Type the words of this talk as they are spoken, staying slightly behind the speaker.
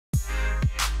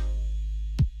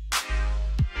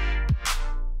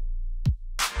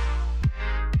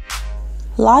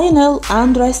Lionel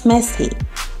Andres Messi,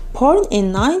 born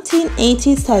in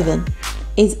 1987,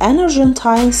 is an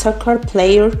Argentine soccer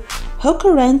player who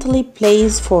currently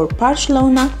plays for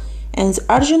Barcelona and the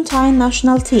Argentine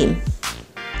national team.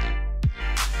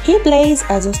 He plays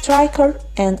as a striker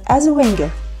and as a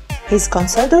winger. He is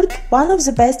considered one of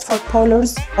the best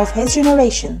footballers of his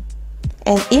generation,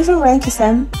 and even ranks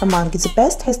him among the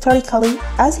best historically,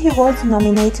 as he was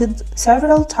nominated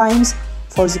several times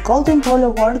for the Golden Ball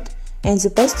Award and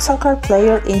the best soccer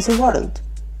player in the world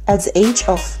at the age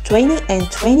of 20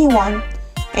 and 21,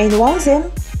 and won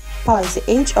them by the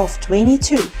age of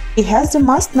 22. He has the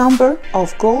most number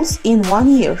of goals in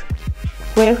 1 year,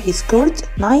 where he scored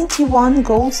 91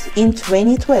 goals in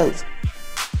 2012.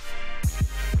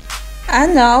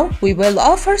 And now we will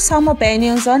offer some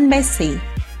opinions on Messi.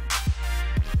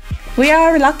 We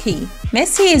are lucky.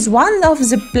 Messi is one of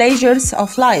the pleasures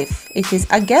of life. It is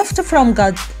a gift from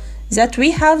God that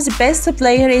we have the best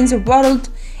player in the world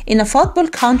in a football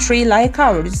country like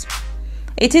ours.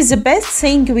 It is the best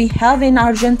thing we have in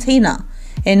Argentina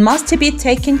and must be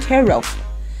taken care of.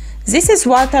 This is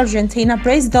what Argentina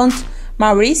President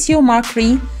Mauricio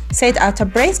Macri said at a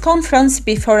press conference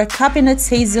before a cabinet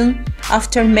season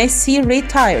after Messi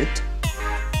retired.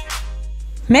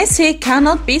 Messi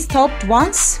cannot be stopped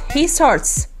once he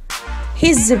starts.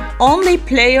 He's the only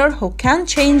player who can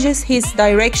change his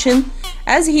direction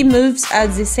as he moves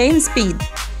at the same speed.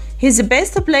 He's the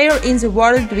best player in the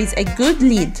world with a good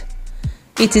lead.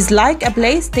 It is like a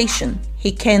PlayStation.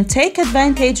 He can take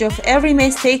advantage of every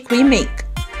mistake we make.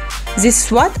 This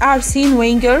is what Arsene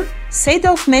Wenger said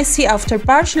of Messi after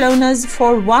Barcelona's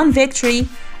 4-1 victory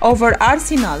over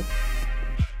Arsenal.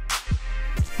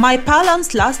 My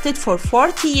balance lasted for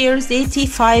 40 years,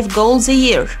 85 goals a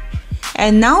year.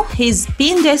 And now he's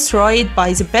been destroyed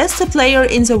by the best player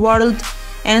in the world,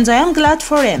 and I am glad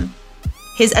for him.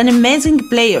 He's an amazing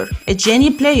player, a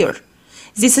genius player.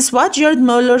 This is what Gerd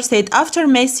Müller said after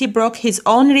Messi broke his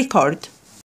own record.